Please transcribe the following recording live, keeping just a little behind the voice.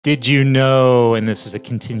Did you know, and this is a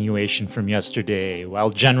continuation from yesterday, while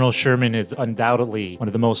General Sherman is undoubtedly one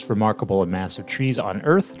of the most remarkable and massive trees on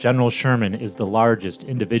Earth, General Sherman is the largest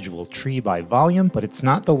individual tree by volume, but it's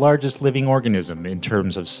not the largest living organism in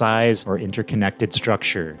terms of size or interconnected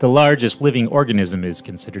structure. The largest living organism is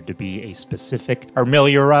considered to be a specific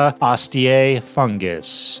Armillaria ostoyae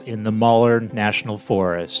fungus in the Muller National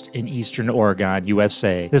Forest in eastern Oregon,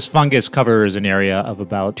 USA. This fungus covers an area of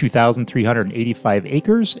about 2,385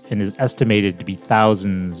 acres and is estimated to be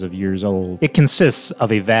thousands of years old. It consists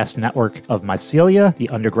of a vast network of mycelia, the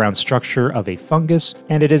underground structure of a fungus,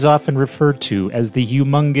 and it is often referred to as the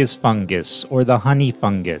humongous fungus or the honey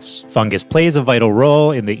fungus. Fungus plays a vital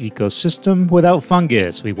role in the ecosystem. Without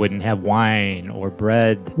fungus, we wouldn't have wine or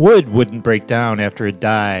bread. Wood wouldn't break down after it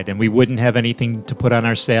died, and we wouldn't have anything to put on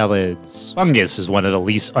our salads. Fungus is one of the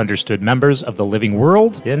least understood members of the living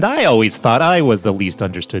world, and I always thought I was the least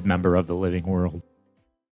understood member of the living world.